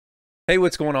Hey,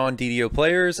 what's going on, DDO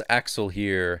players? Axel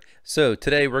here. So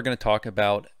today we're going to talk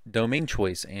about domain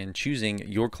choice and choosing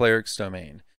your cleric's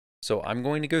domain. So I'm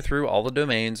going to go through all the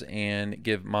domains and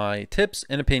give my tips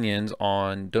and opinions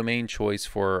on domain choice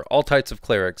for all types of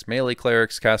clerics: melee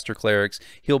clerics, caster clerics,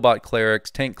 healbot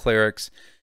clerics, tank clerics,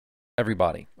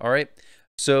 everybody. All right.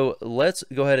 So let's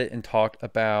go ahead and talk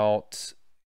about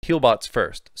healbots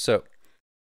first. So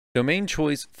domain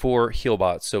choice for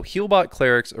healbots. So healbot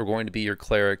clerics are going to be your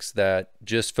clerics that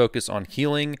just focus on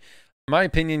healing. In my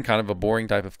opinion, kind of a boring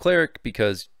type of cleric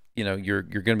because you're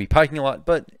going to be piking a lot,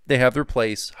 but they have their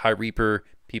place. High Reaper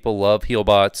people love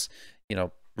healbots.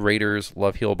 Raiders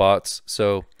love healbots.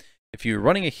 So if you're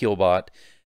running a healbot,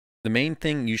 the main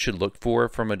thing you should look for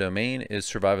from a domain is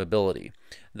survivability.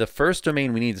 The first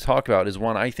domain we need to talk about is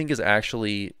one I think is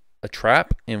actually a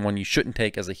trap and one you shouldn't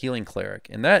take as a healing cleric,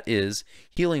 and that is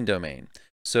healing domain.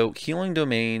 So healing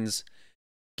domain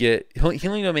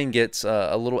gets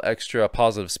a little extra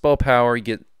positive spell power. You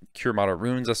get Cure Moderate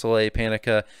Wounds SLA,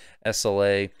 Panica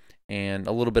SLA, and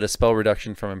a little bit of spell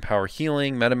reduction from Empower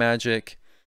Healing, Meta Magic,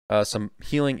 some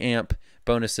healing amp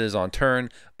bonuses on turn.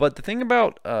 But the thing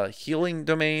about healing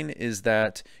domain is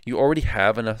that you already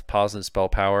have enough positive spell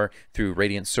power through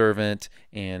Radiant Servant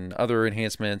and other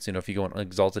enhancements. If you go on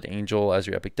Exalted Angel as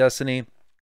your Epic Destiny,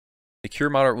 the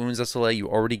Cure Moderate Wounds SLA you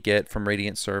already get from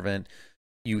Radiant Servant.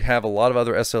 You have a lot of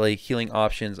other SLA healing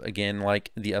options, again,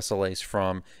 like the SLAs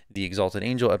from the Exalted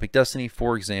Angel Epic Destiny,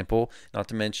 for example, not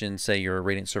to mention, say, your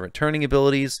Radiant Servant turning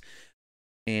abilities.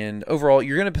 And overall,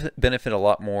 you're going to benefit a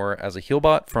lot more as a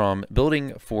healbot from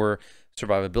building for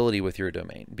survivability with your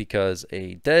domain, because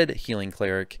a dead healing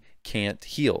cleric can't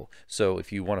heal. So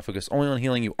if you want to focus only on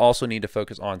healing, you also need to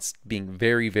focus on being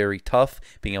very, very tough,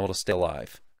 being able to stay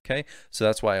alive. Okay, so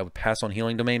that's why I would pass on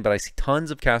healing domain, but I see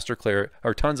tons of caster cleric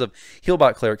or tons of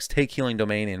healbot clerics take healing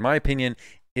domain. In my opinion,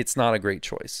 it's not a great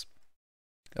choice.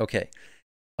 Okay,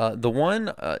 the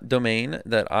one domain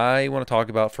that I want to talk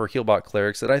about for healbot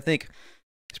clerics that I think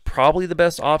is probably the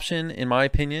best option, in my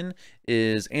opinion,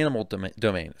 is animal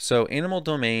domain. So animal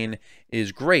domain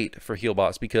is great for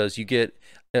healbots because you get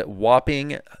a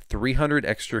whopping 300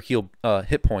 extra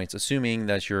hit points, assuming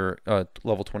that you're a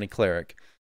level 20 cleric.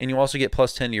 And you also get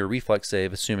plus 10 to your reflex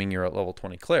save, assuming you're a level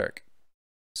 20 cleric.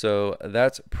 So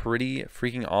that's pretty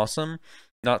freaking awesome.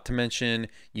 Not to mention,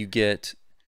 you get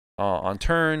on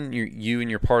turn, you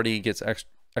and your party gets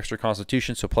extra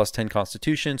constitution, so plus 10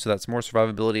 constitution, so that's more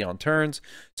survivability on turns.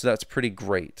 So that's pretty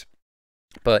great.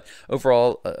 But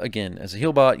overall, again, as a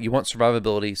healbot, you want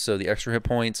survivability, so the extra hit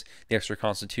points, the extra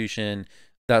constitution,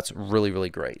 that's really,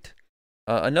 really great.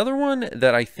 Another one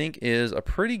that I think is a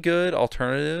pretty good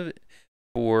alternative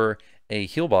for a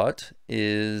healbot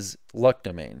is luck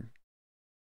domain.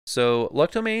 So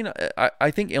luck domain,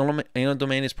 I think animal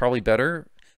domain is probably better,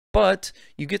 but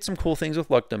you get some cool things with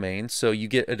luck domain. So you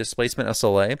get a displacement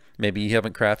SLA. Maybe you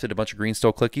haven't crafted a bunch of green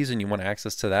steel cookies and you want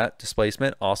access to that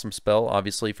displacement. Awesome spell,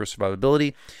 obviously, for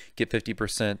survivability. Get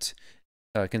 50%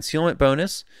 concealment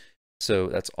bonus. So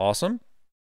that's awesome.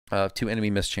 To enemy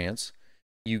mischance.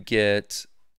 You get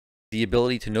the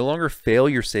ability to no longer fail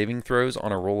your saving throws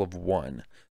on a roll of 1.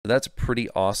 So that's pretty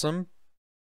awesome.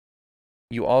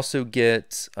 You also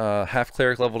get half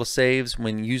cleric level to saves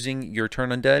when using your turn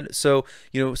undead. So,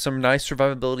 some nice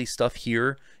survivability stuff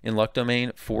here in luck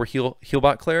domain for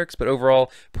healbot clerics, but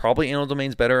overall, probably animal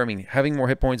domain's better. I mean, having more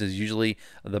hit points is usually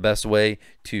the best way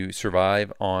to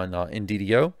survive on in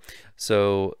DDO.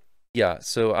 So, yeah,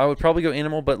 so I would probably go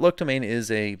animal, but luck domain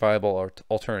is a viable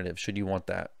alternative should you want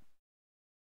that.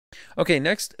 Okay,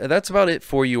 next, that's about it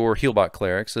for your healbot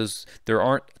clerics, as there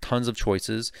aren't tons of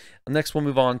choices. Next, we'll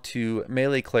move on to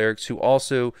melee clerics who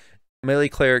also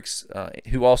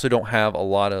don't have a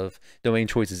lot of domain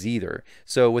choices either.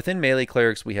 So within melee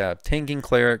clerics, we have tanking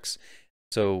clerics,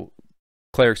 so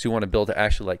clerics who want to build to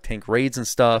actually like tank raids and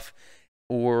stuff,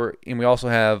 and we also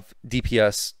have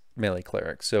DPS melee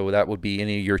clerics. So that would be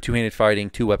any of your two-handed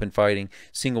fighting, two-weapon fighting,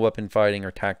 single weapon fighting,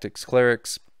 or tactics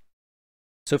clerics.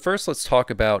 So first, let's talk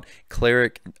about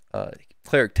cleric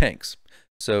tanks.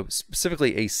 So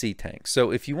specifically AC tanks.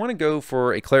 So if you want to go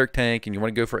for a cleric tank and you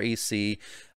want to go for AC,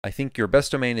 I think your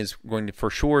best domain is going to for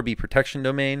sure be protection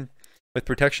domain. With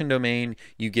protection domain,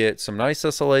 you get some nice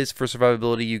SLAs for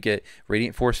survivability. You get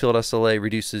Radiant Force Field SLA,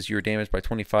 reduces your damage by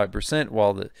 25%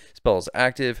 while the spell is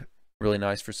active. Really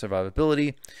nice for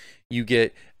survivability. You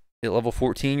get at level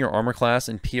 14, your armor class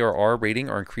and PRR rating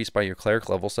are increased by your cleric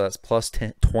level, so that's plus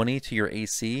 20 to your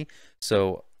AC.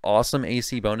 So awesome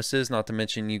AC bonuses, not to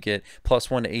mention you get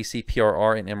plus 1 to AC,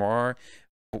 PRR, and MRR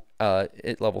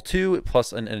at level 2,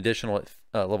 plus an additional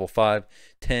at level 5,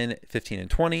 10, 15, and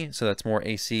 20. So that's more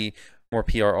AC, more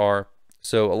PRR,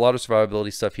 So a lot of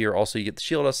survivability stuff here. Also, you get the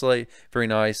shield SLA, very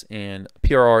nice, and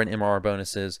PRR and MRR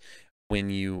bonuses when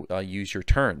you use your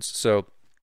turns. So if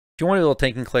you want to be able to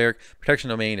tank in Cleric, Protection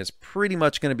Domain is pretty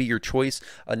much going to be your choice.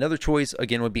 Another choice,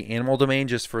 again, would be Animal Domain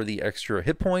just for the extra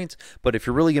hit points. But if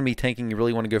you're really going to be tanking, you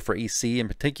really want to go for AC in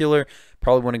particular,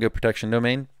 probably want to go Protection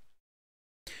Domain.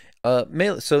 So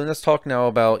let's talk now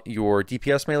about your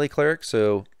DPS melee cleric.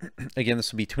 So again,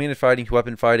 this will be two-handed fighting,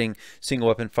 weapon fighting, single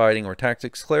weapon fighting, or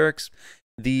tactics clerics.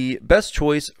 The best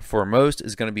choice for most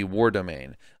is going to be War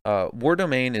Domain. War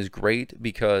Domain is great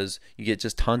because you get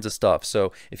just tons of stuff.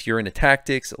 So if you're into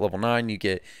tactics at level 9, you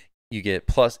get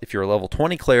plus. If you're a level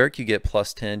 20 cleric, you get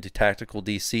plus 10 to tactical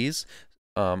DCs.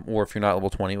 Or if you're not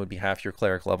level 20, it would be half your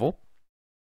cleric level.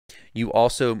 You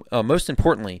also, most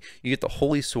importantly, you get the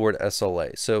Holy Sword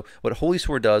SLA. So what Holy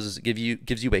Sword does is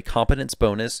gives you a competence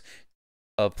bonus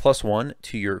of +1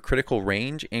 to your critical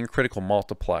range and critical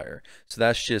multiplier. So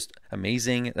that's just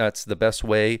amazing. That's the best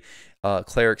way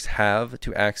clerics have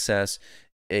to access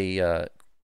a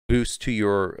boost to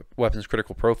your weapon's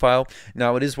critical profile.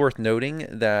 Now, it is worth noting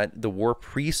that the War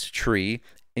Priest tree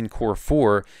in Core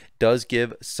 4 does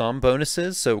give some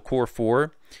bonuses. So Core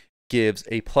 4 gives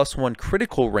a +1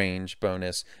 critical range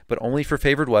bonus, but only for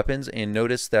favored weapons. And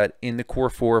notice that in the Core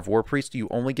 4 of War Priest, you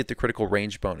only get the critical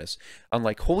range bonus.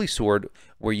 Unlike Holy Sword,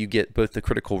 where you get both the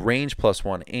critical range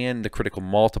 +1 and the critical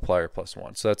multiplier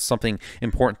 +1. So that's something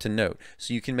important to note.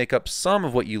 So you can make up some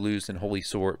of what you lose in Holy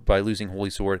Sword by losing Holy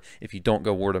Sword if you don't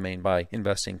go War Domain by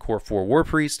investing Core 4 War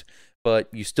Priest, but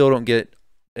you still don't get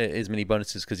as many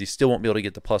bonuses because you still won't be able to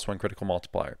get the +1 critical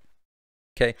multiplier.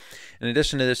 Okay. In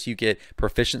addition to this, you get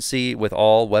proficiency with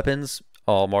all weapons,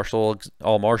 all martial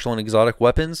and exotic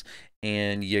weapons,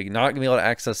 and you're not going to be able to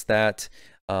access that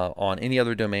on any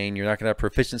other domain. You're not going to have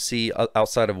proficiency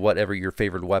outside of whatever your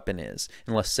favorite weapon is,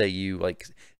 unless, say, you like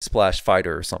Splash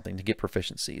Fighter or something to get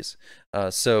proficiencies.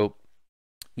 So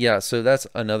that's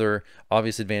another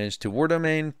obvious advantage to War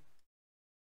Domain.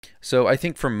 So I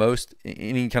think for most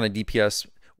any kind of DPS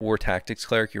or tactics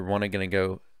cleric, you're going to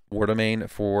go War Domain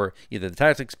for either the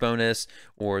tactics bonus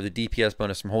or the DPS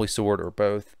bonus from Holy Sword, or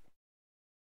both.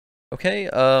 Okay,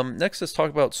 next let's talk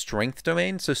about Strength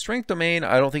Domain. So Strength Domain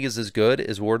I don't think is as good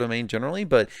as War Domain generally,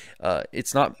 but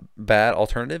it's not bad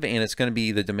alternative, and it's going to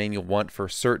be the domain you'll want for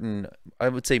certain, I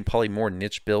would say probably more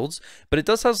niche builds, but it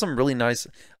does have some really nice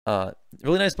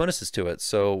bonuses to it.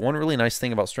 So one really nice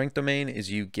thing about Strength Domain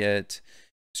is you get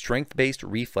strength-based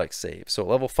reflex save. So at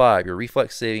level 5, your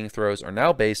reflex saving throws are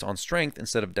now based on strength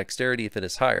instead of dexterity if it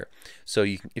is higher. So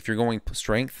if you're going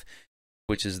strength,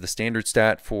 which is the standard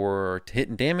stat for hit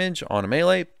and damage on a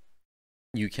melee,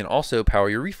 you can also power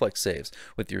your reflex saves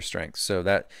with your strength. So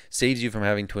that saves you from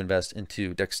having to invest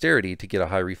into dexterity to get a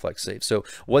high reflex save. So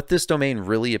what this domain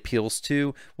really appeals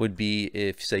to would be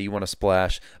if, say, you want to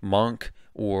splash Monk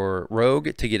or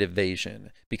Rogue to get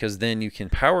evasion, because then you can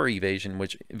power evasion,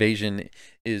 which evasion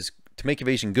is, to make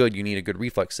evasion good, you need a good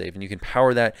reflex save, and you can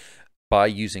power that by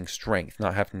using strength,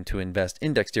 not having to invest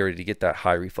in dexterity to get that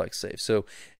high reflex save. So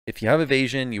if you have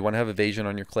evasion, you want to have evasion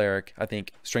on your cleric, I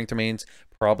think Strength Domain's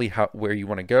probably where you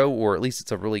want to go, or at least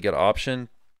it's a really good option.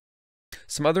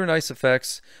 Some other nice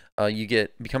effects, you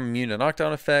become immune to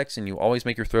knockdown effects, and you always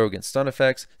make your throw against stun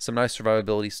effects. Some nice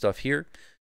survivability stuff here.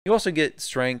 You also get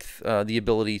strength, the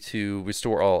ability to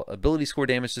restore all ability score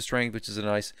damage to strength, which is a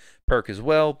nice perk as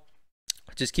well.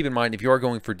 Just keep in mind, if you are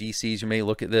going for DCs, you may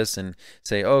look at this and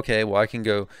say, okay, well, I can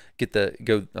go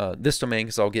this domain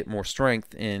because I'll get more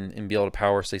strength and be able to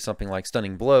power, say, something like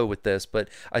Stunning Blow with this. But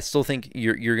I still think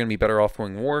you're going to be better off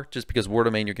going War, just because War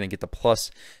Domain, you're going to get the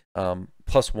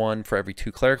 +1 for every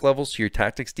 2 cleric levels to your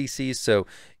tactics DCs. So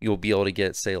you'll be able to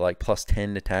get, say, like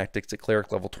 +10 to tactics at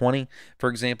cleric level 20, for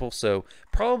example. So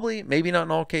probably, maybe not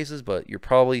in all cases, but you're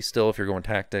probably still, if you're going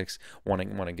tactics, want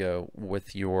to go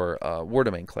with your War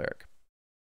Domain cleric.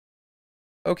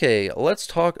 Okay, let's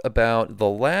talk about the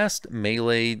last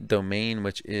melee domain,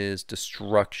 which is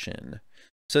Destruction.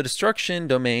 So Destruction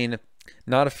domain,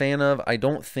 not a fan of. I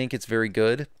don't think it's very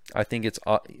good. I think it's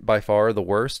by far the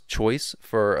worst choice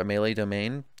for a melee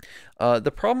domain.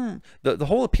 The problem, the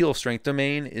whole appeal of Strength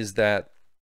Domain is that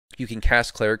you can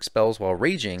cast cleric spells while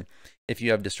raging if you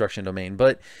have Destruction Domain,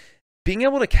 but being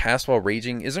able to cast while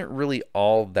raging isn't really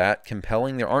all that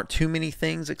compelling. There aren't too many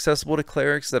things accessible to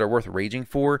clerics that are worth raging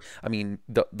for. I mean,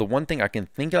 the one thing I can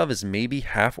think of is maybe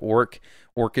half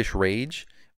orcish rage,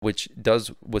 which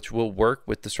will work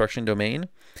with Destruction Domain.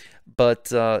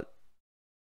 But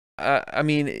I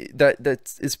mean,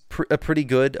 that is a pretty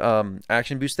good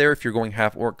action boost there if you're going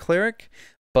half orc cleric.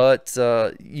 But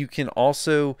you can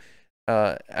also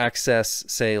access,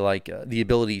 say, like the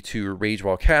ability to rage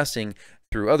while casting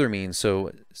through other means.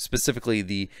 So specifically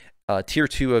the tier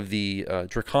 2 of the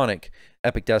Draconic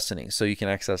Epic Destiny. So you can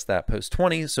access that post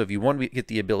 20. So if you want to get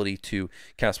the ability to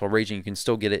cast while raging, you can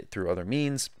still get it through other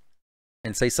means.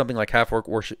 And say something like Half Orc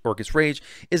Orcus Rage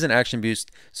is an action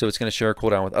boost, so it's going to share a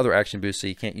cooldown with other action boosts, so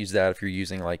you can't use that if you're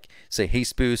using, like, say,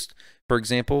 Haste Boost, for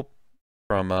example,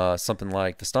 from something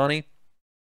like Vistani.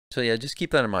 So yeah, just keep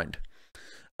that in mind.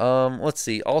 Let's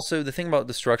see. Also, the thing about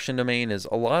Destruction Domain is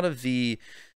a lot of the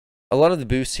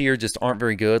boosts here just aren't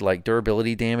very good, like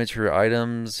durability damage for your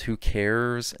items. Who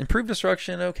cares? Improved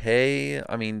Destruction, okay.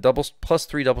 I mean,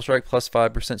 +3 double strike,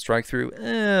 +5% strike through.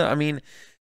 I mean,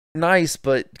 nice,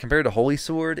 but compared to Holy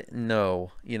Sword,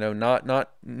 no, you know,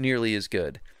 not nearly as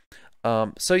good.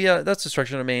 So yeah, that's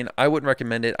Destruction Domain. I wouldn't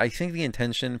recommend it. I think the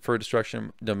intention for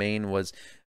Destruction Domain was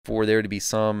for there to be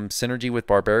some synergy with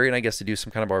Barbarian, I guess, to do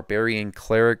some kind of Barbarian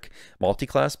Cleric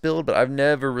multi-class build, but I've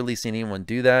never really seen anyone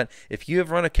do that. If you have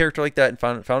run a character like that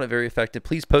and found it very effective,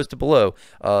 please post it below.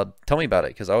 Tell me about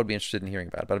it, because I would be interested in hearing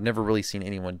about it, but I've never really seen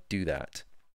anyone do that.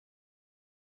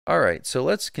 All right, so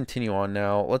let's continue on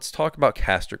now. Let's talk about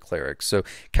caster clerics. So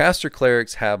caster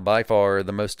clerics have by far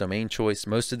the most domain choice.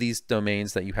 Most of these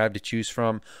domains that you have to choose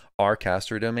from are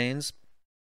caster domains.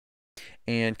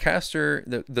 And caster,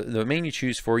 the domain you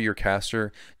choose for your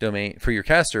caster domain, for your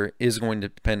caster, is going to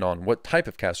depend on what type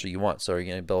of caster you want. So are you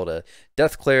going to build a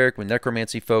death cleric with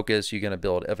necromancy focus? You're going to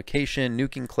build evocation,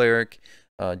 nuking cleric?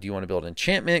 Do you want to build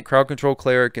enchantment, crowd control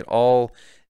cleric? It all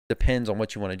depends on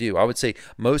what you want to do. I would say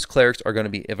most clerics are going to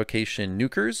be evocation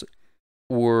nukers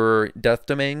or death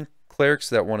domain clerics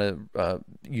that want to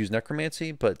use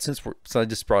necromancy. But since I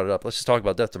just brought it up, let's just talk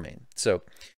about death domain. So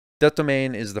death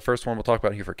domain is the first one we'll talk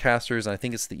about here for casters, and I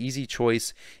think it's the easy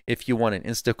choice if you want an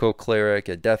insta-kill cleric,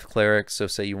 a death cleric. So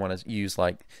say you want to use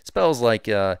like spells like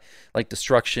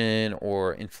destruction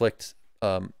or inflict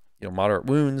moderate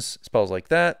wounds, spells like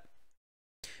that,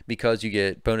 because you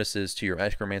get bonuses to your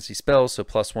necromancy spells, so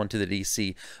 +1 to the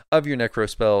DC of your necro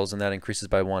spells, and that increases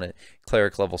by 1 at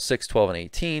cleric level 6, 12, and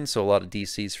 18. So a lot of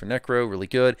DCs for necro, really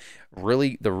good.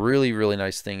 The really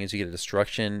nice thing is you get a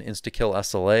destruction insta-kill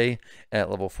SLA at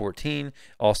level 14.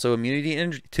 Also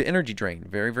immunity to energy drain,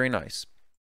 very nice.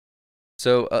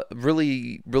 So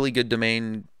really good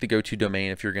domain, the go-to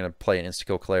domain if you're going to play an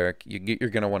insta-kill cleric. You're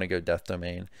going to want to go death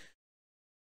domain.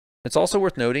 It's also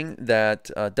worth noting that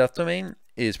death domain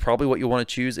is probably what you want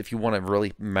to choose if you want to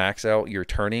really max out your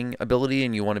turning ability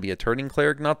and you want to be a turning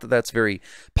cleric. Not that that's very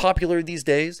popular these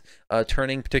days.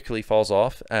 Turning particularly falls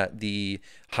off at the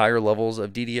higher levels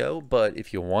of DDO, but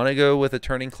if you want to go with a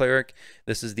turning cleric,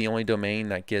 this is the only domain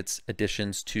that gets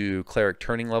additions to cleric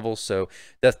turning levels. So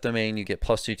death domain, you get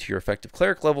 +2 to your effective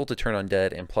cleric level to turn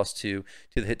undead and +2 to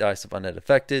the hit dice of undead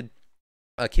affected.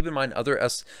 Keep in mind,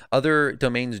 other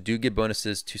domains do give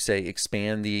bonuses to, say,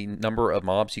 expand the number of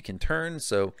mobs you can turn.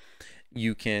 So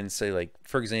you can say, like,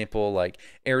 for example, like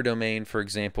air domain, for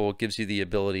example, gives you the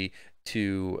ability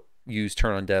to use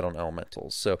turn undead on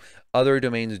elementals. So other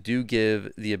domains do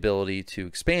give the ability to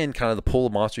expand kind of the pool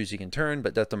of monsters you can turn,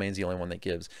 but death domain is the only one that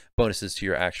gives bonuses to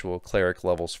your actual cleric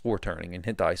levels for turning and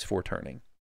hit dice for turning.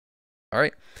 All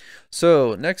right,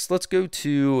 so next let's go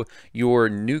to your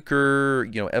nuker,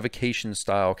 evocation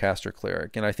style caster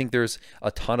cleric, and I think there's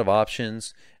a ton of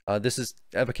options. This is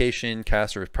evocation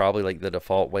caster is probably like the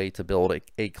default way to build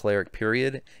a cleric,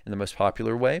 period, in the most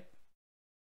popular way.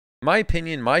 In my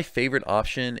opinion, my favorite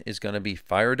option is going to be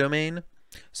fire domain.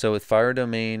 So with fire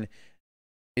domain,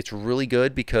 it's really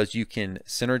good because you can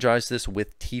synergize this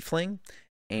with tiefling,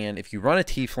 and if you run a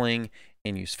tiefling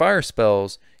and use fire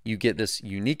spells, you get this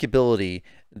unique ability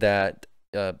that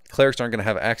clerics aren't going to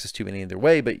have access to any other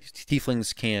way, but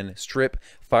tieflings can strip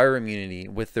fire immunity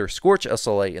with their Scorch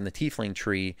SLA in the tiefling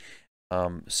tree.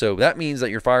 So that means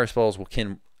that your fire spells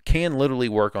can literally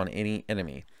work on any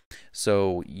enemy.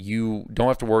 So you don't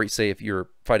have to worry, say if you're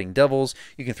fighting devils,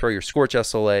 you can throw your Scorch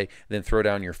SLA, then throw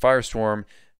down your Firestorm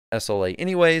SLA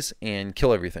anyways, and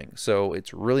kill everything. So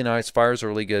it's really nice. Fires are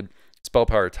really good. Spell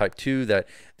power type 2 that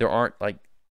there aren't, like,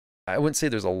 I wouldn't say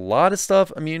there's a lot of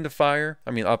stuff immune to fire.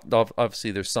 I mean,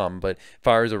 obviously there's some, but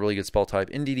fire is a really good spell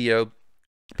type in DDO.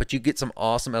 But you get some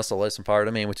awesome SLS from fire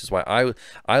domain, which is why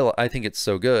I think it's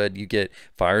so good. You get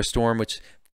Firestorm, which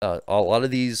a lot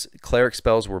of these cleric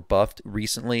spells were buffed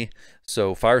recently.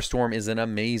 So Firestorm is an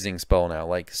amazing spell now.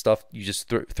 Like, stuff, you just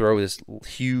throw this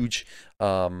huge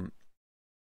nuking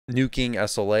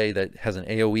SLA that has an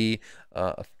AoE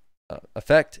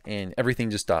effect, and everything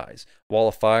just dies. Wall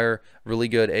of Fire, really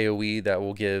good AoE that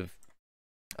will give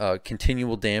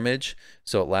continual damage,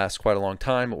 so it lasts quite a long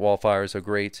time. Wall of Fire is a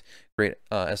great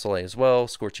SLA as well.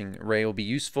 Scorching Ray will be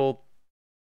useful.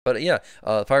 But yeah,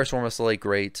 Firestorm SLA,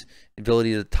 great.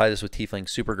 Ability to tie this with Tiefling,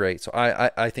 super great. So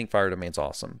I think Fire Domain's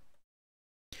awesome.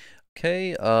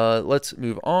 Okay, let's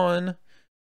move on.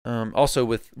 Also,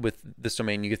 with this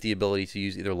domain, you get the ability to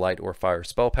use either light or fire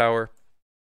spell power.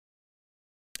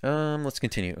 Let's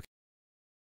continue.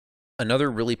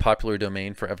 Another really popular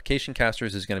domain for evocation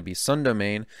casters is going to be Sun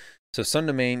Domain. So Sun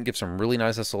Domain gives some really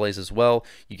nice SLAs as well.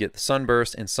 You get the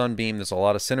Sunburst and Sunbeam. There's a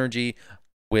lot of synergy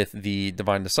with the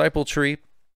Divine Disciple tree.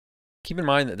 Keep in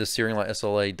mind that the Searing Light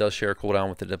SLA does share a cooldown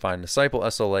with the Divine Disciple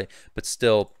SLA, but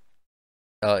still,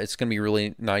 it's going to be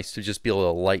really nice to just be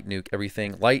able to light nuke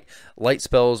everything. Light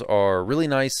spells are really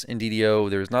nice in DDO.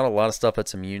 There's not a lot of stuff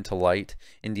that's immune to light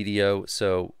in DDO,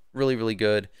 so really, really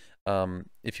good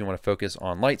if you want to focus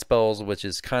on light spells, which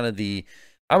is kind of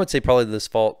I would say probably the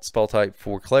default spell type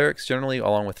for clerics generally,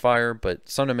 along with fire, but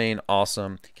Sun Domain,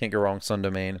 awesome. Can't go wrong, Sun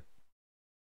Domain.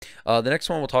 The next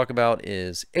one we'll talk about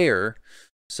is Air.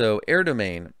 So Air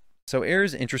Domain. So Air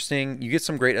is interesting. You get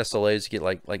some great SLAs. You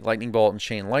get like Lightning Bolt and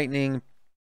Chain Lightning.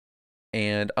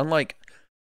 And unlike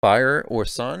Fire or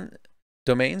Sun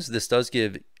domains, this does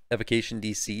give evocation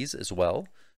DCs as well.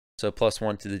 So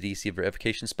 +1 to the DC of your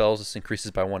evocation spells. This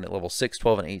increases by 1 at level 6,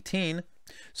 12, and 18.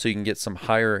 So you can get some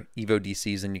higher Evo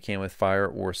DCs than you can with Fire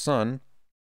or Sun.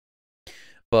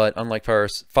 But unlike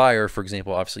Fire, for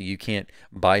example, obviously you can't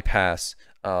bypass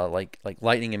like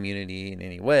lightning immunity in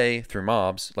any way through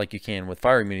mobs like you can with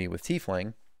fire immunity with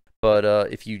Tiefling. But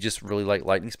if you just really like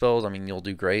lightning spells, I mean, you'll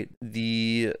do great.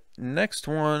 The next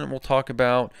one we'll talk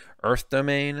about, Earth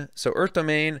Domain. So Earth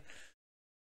Domain,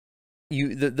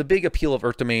 the big appeal of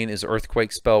Earth Domain is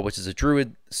Earthquake spell, which is a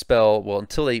druid spell. Well,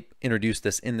 until they introduced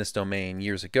this in this domain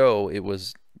years ago, it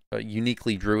was a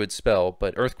uniquely druid spell.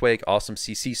 But Earthquake, awesome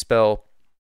CC spell,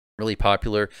 really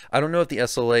popular. I don't know if the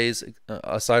SLAs,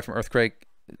 aside from Earthquake,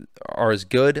 are as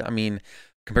good. I mean,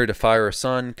 compared to Fire or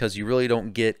Sun, because you really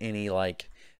don't get any like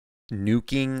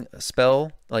nuking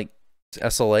spell like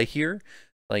SLA here.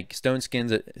 Like Stone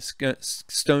Skin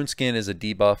is a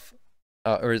debuff,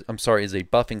 or I'm sorry, is a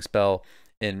buffing spell,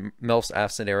 and Melf's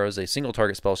Acid Arrow is a single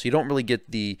target spell, so you don't really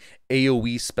get the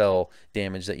AoE spell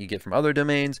damage that you get from other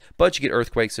domains, but you get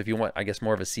Earthquake. So if you want, I guess,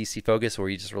 more of a CC focus, or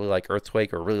you just really like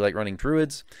Earthquake or really like running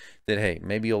Druids, then hey,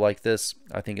 maybe you'll like this.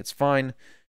 I think it's fine.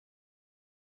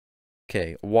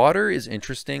 Okay, Water is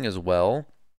interesting as well.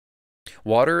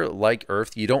 Water, like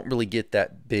Earth, you don't really get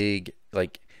that big,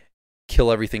 like,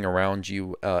 kill everything around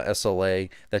you SLA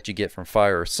that you get from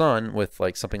Fire or Sun with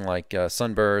like something like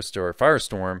Sunburst or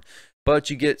Firestorm, but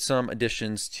you get some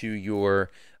additions to your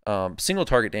single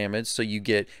target damage. So you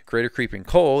get Greater Creeping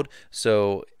Cold.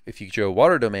 So if you go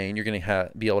Water Domain, you're going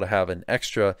to be able to have an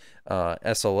extra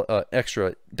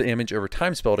extra damage over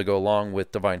time spell to go along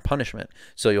with Divine Punishment.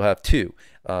 So you'll have 2.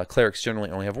 Clerics generally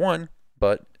only have 1,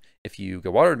 but if you go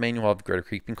Water Domain, you'll have Greater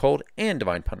Creeping Cold and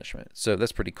Divine Punishment. So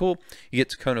that's pretty cool. You get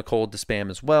Takona Cold to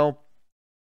spam as well.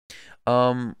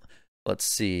 Let's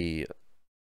see.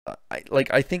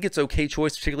 I think it's okay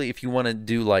choice, particularly if you want to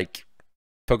do like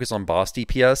focus on boss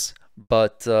DPS,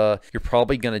 but you're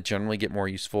probably going to generally get more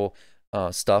useful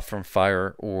stuff from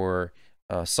Fire or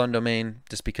Sun Domain,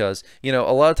 just because, you know,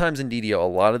 a lot of times in DDO, a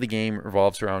lot of the game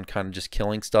revolves around kind of just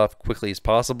killing stuff quickly as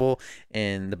possible,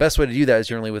 and the best way to do that is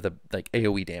generally with a like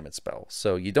AoE damage spell.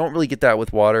 So you don't really get that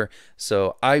with Water.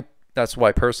 So that's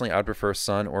why personally I'd prefer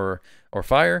Sun or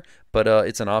Fire, but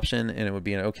it's an option, and it would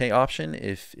be an okay option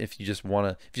if you just want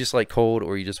to, if you just like Cold,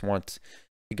 or you just want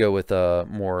to go with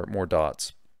more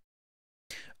dots.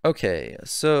 Okay,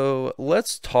 so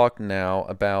let's talk now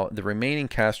about the remaining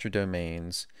caster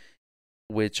domains,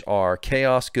 which are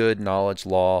Chaos, Good, Knowledge,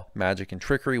 Law, Magic, and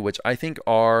Trickery, which I think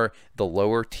are the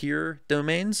lower tier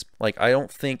domains. Like, I don't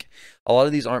think a lot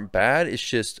of these aren't bad. It's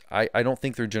just I don't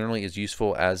think they're generally as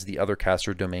useful as the other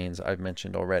caster domains I've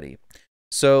mentioned already.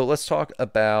 So let's talk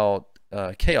about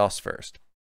Chaos first.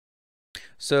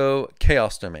 So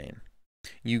Chaos Domain.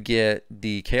 You get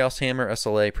the Chaos Hammer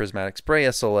SLA, Prismatic Spray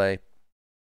SLA.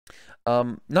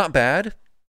 Not bad,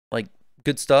 like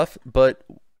good stuff, but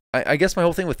I guess my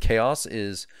whole thing with Chaos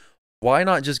is, why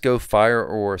not just go Fire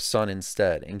or Sun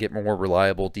instead and get more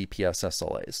reliable DPS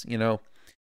SLAs, you know?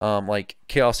 Like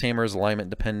Chaos Hammer is alignment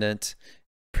dependent,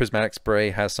 Prismatic Spray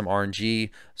has some RNG,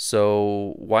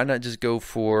 so why not just go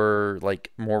for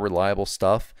like more reliable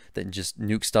stuff than just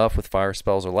nuke stuff with fire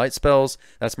spells or light spells?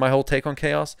 That's my whole take on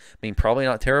Chaos. I mean, probably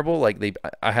not terrible. Like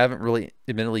I haven't really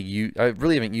I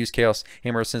really haven't used Chaos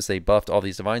Hammer since they buffed all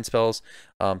these divine spells,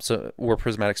 or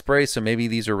Prismatic Spray. So maybe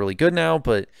these are really good now,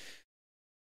 but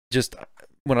just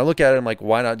when I look at it, I'm like,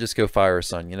 why not just go Fire or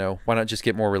Sun? You know, why not just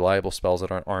get more reliable spells that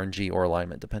aren't RNG or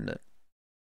alignment dependent?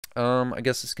 I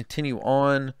guess let's continue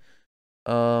on.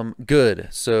 Good.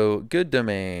 So good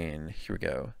domain. Here we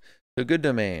go. So good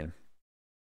domain.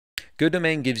 Good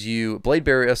domain gives you Blade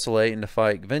Barrier SLA and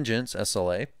Defy Vengeance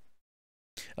SLA.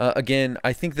 Again,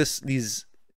 I think these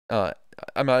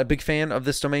I'm not a big fan of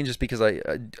this domain just because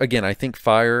I think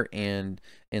fire and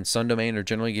sun domain are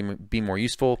generally going to be more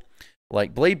useful.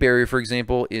 Like Blade Barrier, for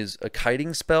example, is a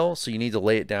kiting spell, so you need to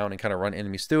lay it down and kind of run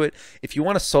enemies through it. If you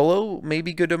want to solo,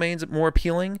 maybe good domain's more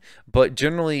appealing, but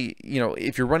generally,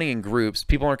 if you're running in groups,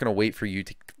 people aren't going to wait for you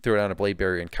to throw down a Blade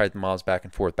Barrier and kite the mobs back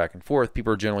and forth, back and forth.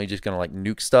 People are generally just going to like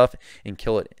nuke stuff and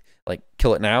kill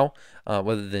it now,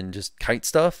 rather than just kite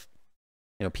stuff.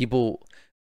 People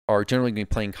are generally going to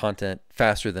be playing content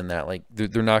faster than that. Like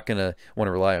they're not going to want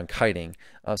to rely on kiting.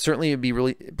 Certainly, it'd be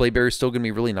Blade Barrier is still going to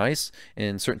be really nice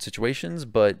in certain situations,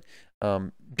 but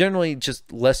generally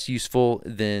just less useful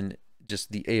than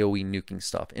just the AOE nuking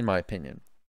stuff, in my opinion.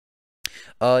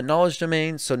 Knowledge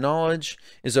domain. So knowledge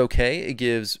is okay. It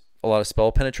gives a lot of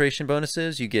spell penetration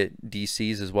bonuses. You get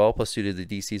DCs as well, plus 2 to the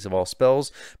DCs of all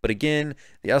spells. But again,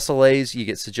 the SLAs, you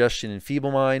get suggestion and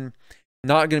feeble mind.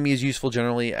 Not going to be as useful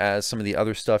generally as some of the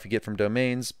other stuff you get from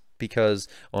domains, because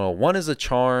one is a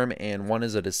charm and one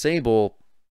is a disable,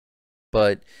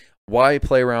 but why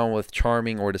play around with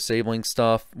charming or disabling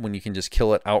stuff when you can just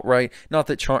kill it outright? Not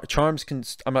that charms can,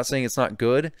 I'm not saying it's not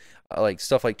good. Like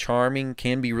stuff like charming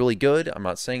can be really good. I'm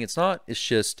not saying it's not. It's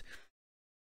just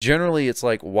generally it's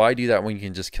like, why do that when you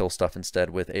can just kill stuff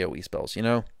instead with AoE spells,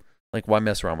 Like why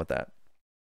mess around with that?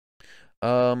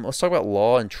 Let's talk about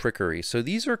law and trickery. So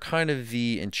these are kind of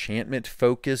the enchantment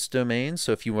focused domains.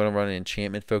 So if you want to run an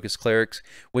enchantment focused clerics,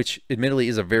 which admittedly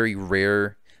is a very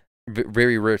rare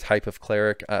type of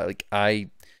cleric. Like I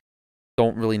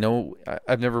don't really know.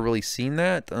 I've never really seen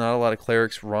that. Not a lot of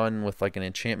clerics run with like an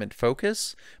enchantment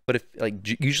focus. But if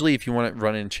usually if you want to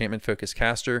run an enchantment focused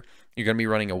caster, you're going to be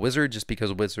running a wizard, just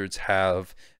because wizards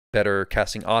have better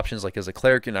casting options. Like as a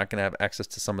cleric, you're not going to have access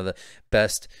to some of the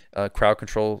best crowd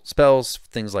control spells,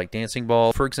 things like Dancing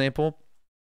Ball, for example.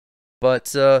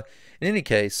 But in any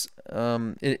case,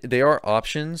 they are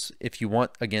options if you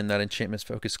want, again, that enchantment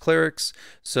focused clerics.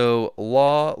 So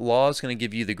law is going to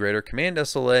give you the greater command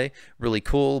SLA, really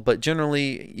cool. But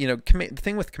generally, the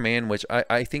thing with command, which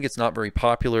I think it's not very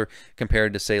popular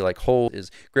compared to say like hold,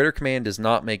 is greater command does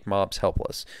not make mobs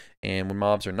helpless. And when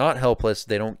mobs are not helpless,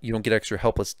 you don't get extra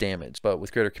helpless damage. But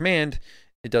with greater command,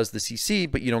 it does the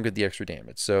CC, but you don't get the extra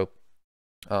damage. So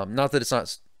not that it's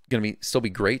not going to still be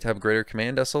great to have greater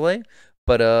command SLA,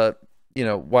 but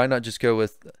why not just go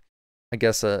with, I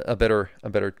guess, a better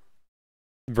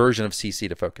version of CC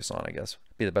to focus on, I guess,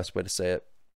 be the best way to say it.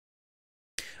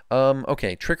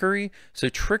 Okay, trickery. So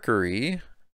trickery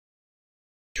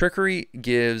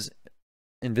gives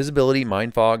invisibility,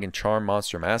 mind fog, and charm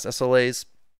monster mass SLAs.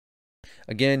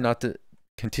 Again, not to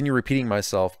continue repeating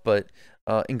myself, but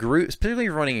in groups, particularly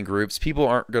running in groups, people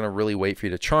aren't going to really wait for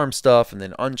you to charm stuff and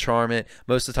then uncharm it.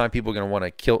 Most of the time, people are going to want to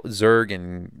kill Zerg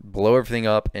and blow everything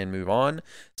up and move on.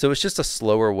 So it's just a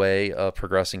slower way of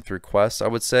progressing through quests, I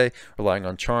would say, relying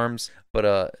on charms.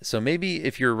 But so maybe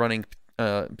if you're running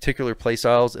particular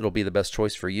playstyles, it'll be the best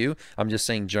choice for you. I'm just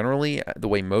saying generally, the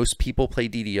way most people play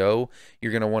DDO,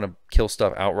 you're going to want to kill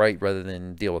stuff outright rather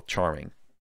than deal with charming.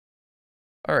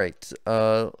 All right,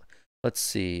 let's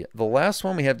see. The last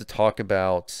one we have to talk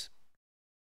about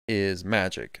is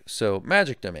magic. So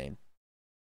magic domain.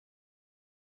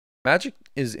 Magic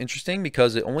is interesting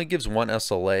because it only gives one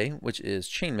SLA, which is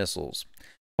chain missiles.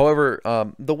 However,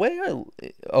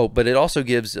 but it also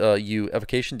gives you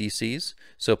evocation DCs,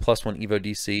 so +1 Evo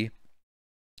DC.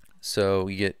 So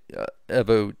you get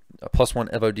 +1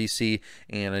 Evo DC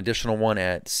and an additional one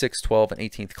at 6th, 12th, and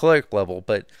 18th cleric level.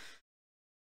 But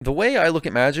the way I look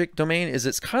at magic domain is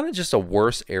it's kind of just a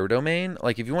worse air domain.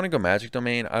 Like if you want to go magic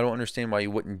domain, I don't understand why you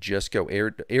wouldn't just go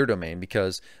air domain,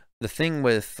 because the thing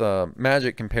with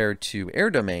magic compared to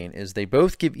air domain is they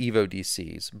both give Evo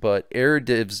DCs, but air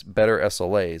gives better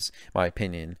SLAs, in my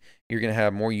opinion. You're going to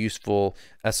have more useful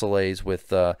SLAs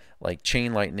with like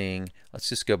chain lightning. Let's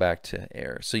just go back to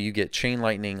air. So you get chain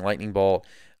lightning, lightning bolt,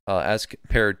 as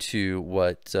compared to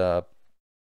what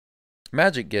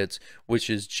magic gets, which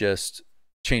is just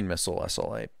chain missile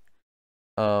SLA.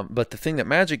 But the thing that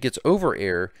magic gets over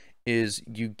air is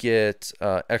you get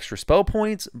extra spell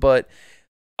points, but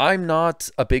I'm not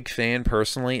a big fan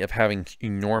personally of having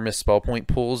enormous spell point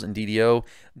pools in DDO.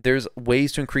 There's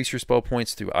ways to increase your spell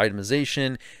points through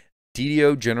itemization.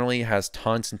 DDO generally has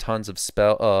tons and tons of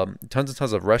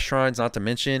tons of rest shrines, not to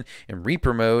mention in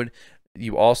Reaper mode,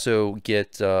 you also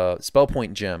get spell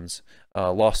point gems,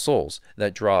 lost souls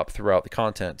that drop throughout the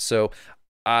content. So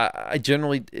I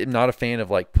generally am not a fan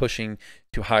of like pushing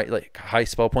to high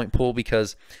spell point pool,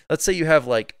 because let's say you have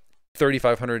like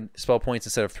 3,500 spell points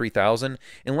instead of 3,000.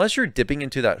 Unless you're dipping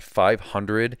into that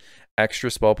 500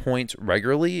 extra spell points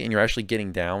regularly and you're actually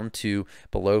getting down to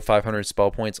below 500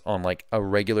 spell points on like a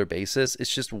regular basis,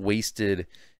 it's just wasted.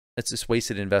 It's just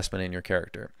wasted investment in your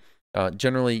character.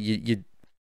 Generally,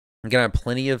 you're gonna have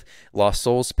plenty of lost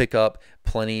souls to pick up,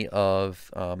 plenty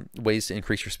of ways to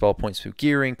increase your spell points through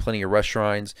gearing, plenty of rush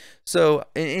shrines. So,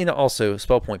 and also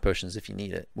spell point potions if you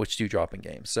need it, which do drop in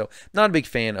games. So, not a big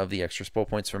fan of the extra spell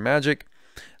points for Magic.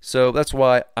 So that's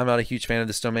why I'm not a huge fan of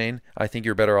this domain. I think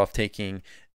you're better off taking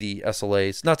the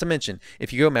SLAs. Not to mention,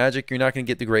 if you go Magic, you're not going to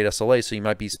get the great SLA, so you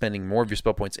might be spending more of your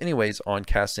spell points anyways on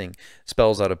casting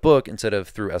spells out of book instead of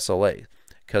through SLA.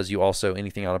 Because you also,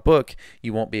 anything out of book,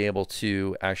 you won't be able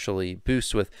to actually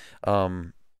boost with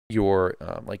your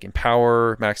like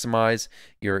Empower, Maximize,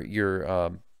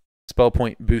 your spell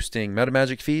point boosting meta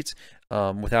magic feats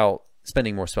without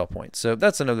spending more spell points. So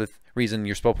that's another reason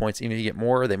your spell points, even if you get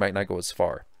more, they might not go as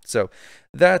far. So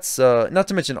that's not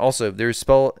to mention also there's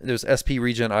SP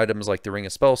regen items like the Ring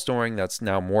of Spell Storing that's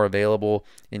now more available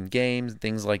in games.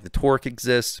 Things like the Torque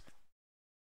exists.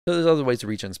 So there's other ways to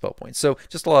regen spell points. So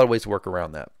just a lot of ways to work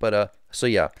around that. But so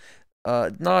yeah,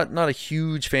 not a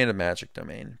huge fan of Magic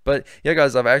domain. But yeah,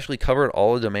 guys, I've actually covered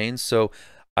all the domains. So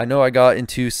I know I got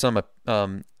into some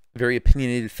very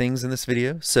opinionated things in this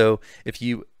video. So if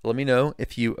you let me know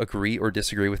if you agree or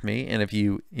disagree with me, and if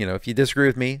you disagree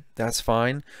with me, that's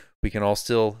fine. We can all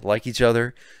still like each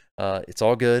other. It's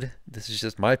all good. This is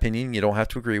just my opinion. You don't have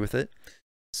to agree with it.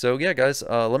 So yeah, guys,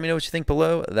 let me know what you think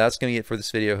below. That's going to be it for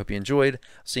this video. Hope you enjoyed.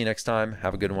 See you next time.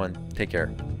 Have a good one. Take care.